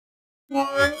Hey,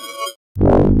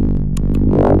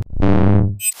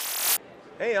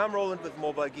 I'm Roland with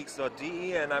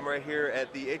MobileGeeks.de, and I'm right here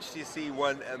at the HTC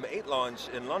One M8 launch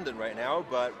in London right now.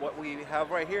 But what we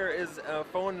have right here is a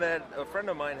phone that a friend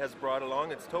of mine has brought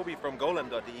along. It's Toby from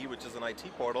golem.de, which is an IT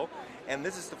portal, and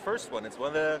this is the first one. It's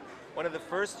one of the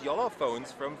first Jolla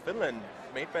phones from Finland,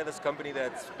 made by this company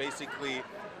that's basically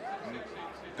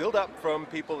built up from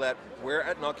people that were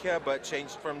at Nokia but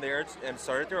changed from there and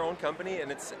started their own company,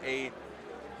 and it's a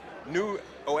new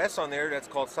OS on there that's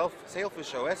called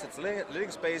Sailfish OS. It's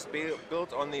Linux-based,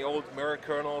 built on the old mirror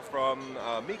kernel from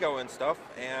MeeGo and stuff.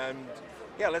 And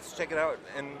yeah, let's check it out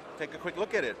and take a quick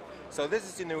look at it. So this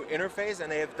is the new interface,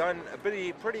 and they have done a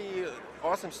pretty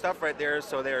awesome stuff right there.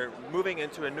 So they're moving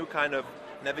into a new kind of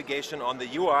navigation on the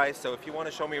UI. So if you want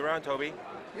to show me around, Toby.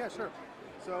 Yeah, sure.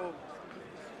 So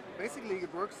basically,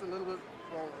 it works a little bit.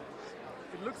 Well,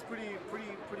 it looks pretty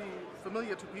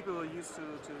familiar to people who are used to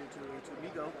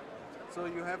MeeGo. So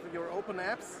you have your open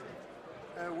apps,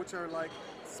 which are like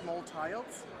small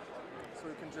tiles. So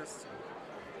you can just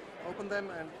open them,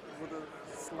 and with a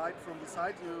slide from the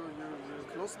side, you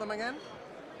close them again.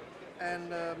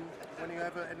 And when you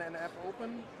have an app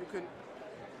open, you can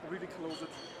really close it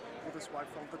with a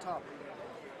swipe from the top.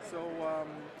 So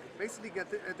basically,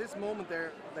 at this moment,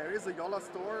 there is a Jolla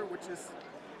store,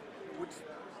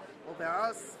 well, there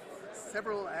are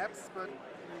several apps, but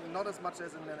not as much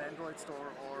as in an Android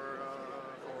store or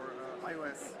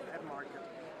iOS app market.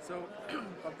 So,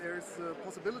 but there's a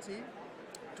possibility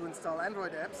to install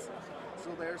Android apps.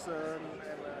 So there's a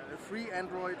free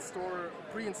Android store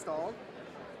pre-installed.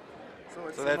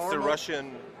 So that's the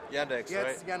Russian Yandex, yeah,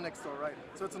 right? It's Yandex store, right?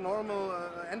 So it's a normal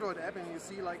Android app, and you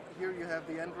see, like here you have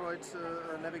the Android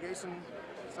navigation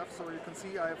stuff. So you can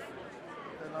see I have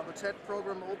another chat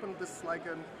program open. This is like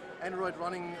an Android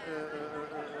running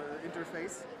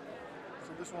interface.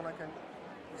 So this one you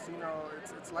see now,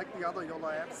 it's like the other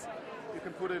Jolla apps. You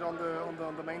can put it on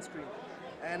the main screen.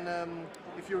 And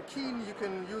if you're keen, you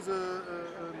can use a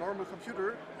normal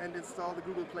computer and install the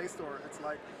Google Play Store. It's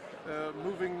like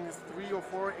moving 3 or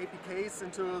 4 APKs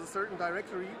into a certain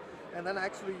directory, and then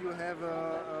actually you have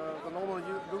the normal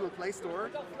Google Play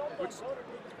Store, which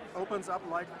opens up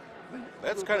like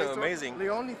that's kind of amazing. The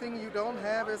only thing you don't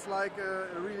have is like a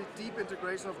really deep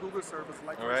integration of Google service.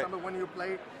 Like for example, when you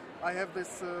play, I have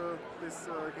this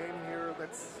game here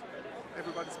that's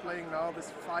everybody's playing now.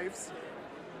 This Fives.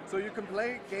 So you can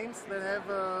play games that have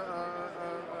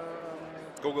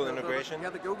Google integration.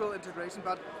 The Google integration,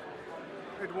 but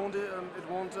it won't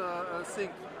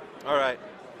sync. All right.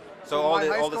 So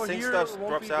all the sync stuff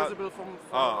drops out. From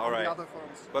all right. the other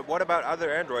phones. But what about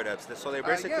other Android apps? So they're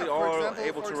basically all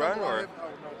able to run, or? No,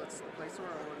 that's the Play Store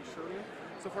I already showed you.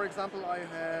 So for example, I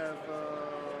have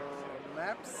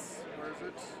Maps. Where is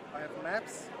it? I have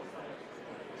Maps.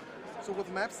 So with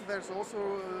Maps, there's also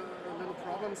a little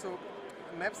problem. So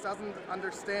Maps doesn't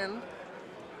understand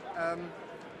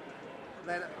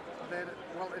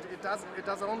it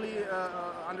does only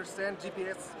understand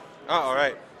GPS. Oh, all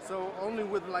right. So only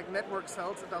with like network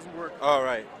cells it doesn't work. All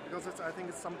right. Because I think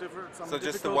it's some different. So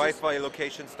just the Wi-Fi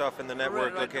location stuff and the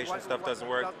network location stuff doesn't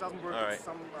work. Doesn't work. All right.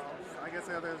 I guess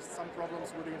there's some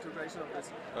problems with the integration of this.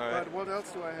 All right. But what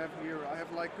else do I have here? I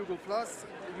have like Google Plus.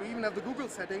 You even have the Google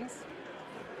settings,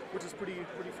 which is pretty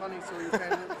funny. So you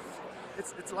can.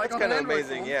 it's like that's on an kind of Android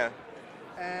amazing, phone. yeah.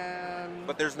 And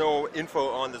but there's no info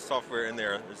on the software in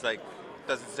there. It's like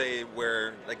doesn't say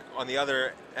where, like on the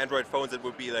other Android phones it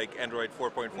would be like Android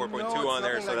 4.4.2 on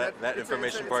there, so like that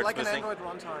information part's like missing. It's like an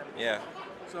Android runtime. Yeah.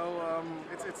 So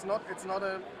it's not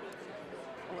a.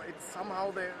 Well, it's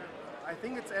somehow there. I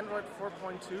think it's Android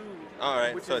 4.2. All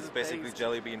right. So it's basically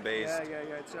Jelly Bean based.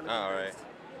 Yeah. It's Jelly Bean all right. based.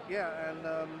 Yeah, and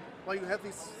well, you have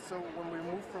these. So when we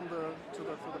move from to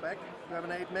the back, you have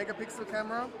an 8-megapixel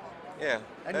camera. Yeah.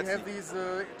 And you have these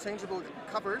changeable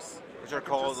covers. Which are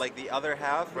called like the other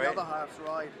half, right? The other halves,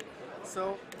 right.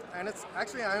 So, and it's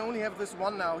actually, I only have this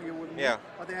one now here with me. Yeah.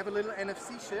 But they have a little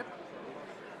NFC chip.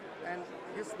 And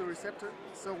here's the receptor.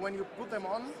 So when you put them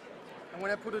on, and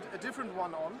when I put a different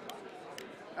one on,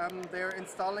 they're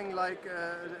installing like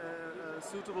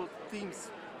suitable themes.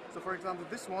 So for example,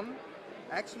 this one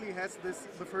actually has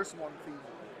the first one theme.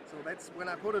 So that's when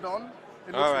I put it on.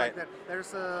 It looks like that.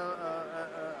 There's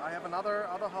I have another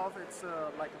half. It's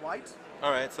like white.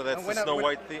 All right, so that's the Snow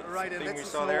White theme. Right, and that's you the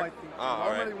saw Snow there. White theme. Oh,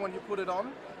 normally, when you put it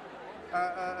on,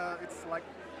 it's like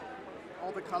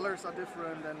all the colors are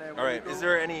different. And all right, is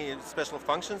there any special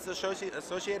functions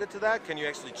associated to that? Can you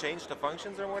actually change the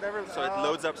functions or whatever, so it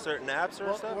loads up certain apps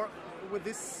or stuff? Or with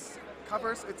this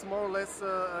covers. It's more or less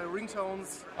ringtones.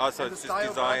 Oh, so and it's the just style,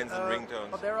 designs and but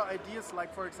ringtones. there are ideas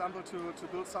like, for example, to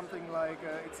build something like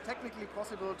it's technically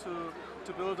possible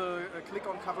to build a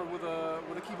click-on cover with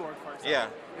a keyboard, for example.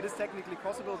 Yeah. It is technically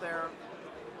possible. They're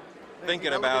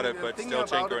Thinking about it, but thinking still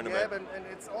about tinkering it, a yeah, bit. and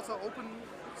it's also open,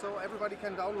 so everybody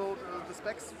can download the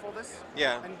specs for this.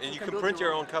 Yeah, and you can print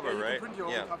your own cover, yeah, right? You can print your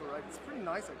Yeah. own cover, right? It's pretty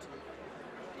nice, actually.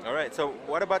 All right, so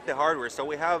what about the hardware? So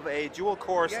we have a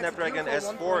dual-core Yeah, Snapdragon it's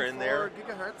a S4 in there. 1.4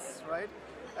 gigahertz, right?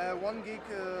 1 gig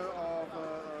of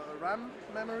RAM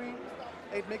memory,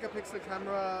 8 megapixel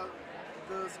camera.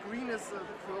 The screen is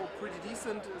pretty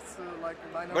decent. It's like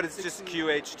 960. But it's just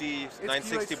QHD,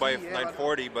 960 by QHD, yeah,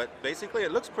 940. But basically,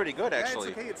 it looks pretty good, actually.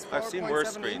 Yeah, it's okay. It's I've seen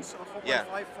worse 4.7 screens. inch or 4.5, Yeah.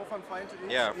 4.5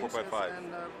 inches. Yeah, 4.5.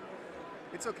 And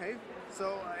it's okay.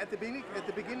 So at the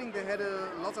beginning, they had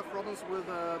lots of problems with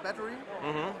battery.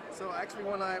 Mm-hmm. So actually,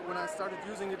 when I started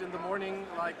using it in the morning,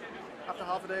 like after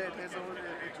half a day,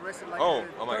 it rested like Oh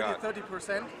my God.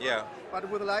 30%. Yeah. But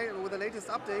with the latest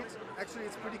update, actually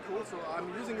it's pretty cool. So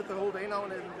I'm using it the whole day now,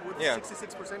 and with Yeah.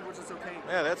 66%, which is okay.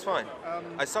 Yeah, that's fine.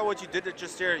 I saw what you did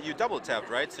just there. You double tapped,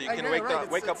 right? So you can yeah, right.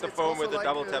 wake up the It's phone also with the like,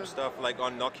 double tap stuff, like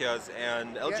on Nokia's,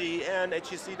 and LG and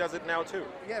HTC does it now too.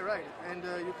 Yeah, right. And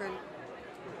you can.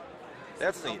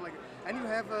 That's neat. Like, and you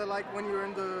have like when you're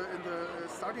in the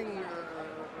starting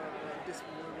this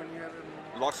when you have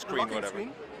Lock screen, locking whatever.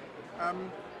 screen,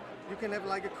 you can have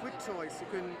like a quick choice.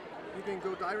 You can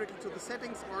go directly to the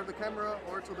settings or the camera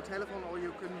or to the telephone, or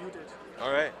you can mute it.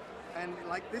 All right. And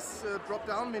like this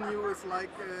drop-down menu is like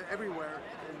everywhere.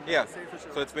 In Yeah. Sailfish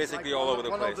OS. So it's basically like all over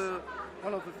the place.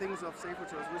 One of the things of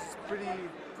Sailfish OS, which is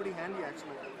pretty handy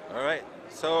actually. All right.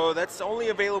 So that's only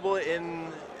available in.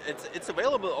 It's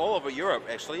available all over Europe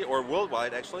actually, or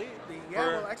worldwide actually. Yeah,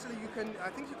 well, actually, I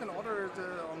think you can order it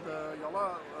on the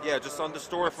Jolla. Yeah, just on the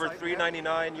store for website,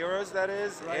 €3.99 euros. That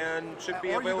is, Right. and should be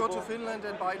or available. you go to Finland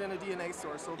and buy it in a DNA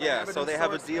store. So Yeah, so they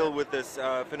have a stores, deal with this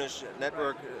Finnish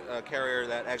network carrier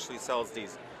that actually sells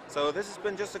these. So this has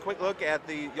been just a quick look at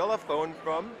the Jolla phone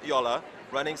from Jolla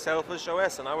running Sailfish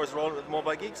OS, and I was rolling with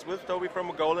Mobile Geeks with Toby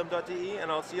from golem.de,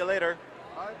 and I'll see you later.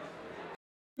 Bye.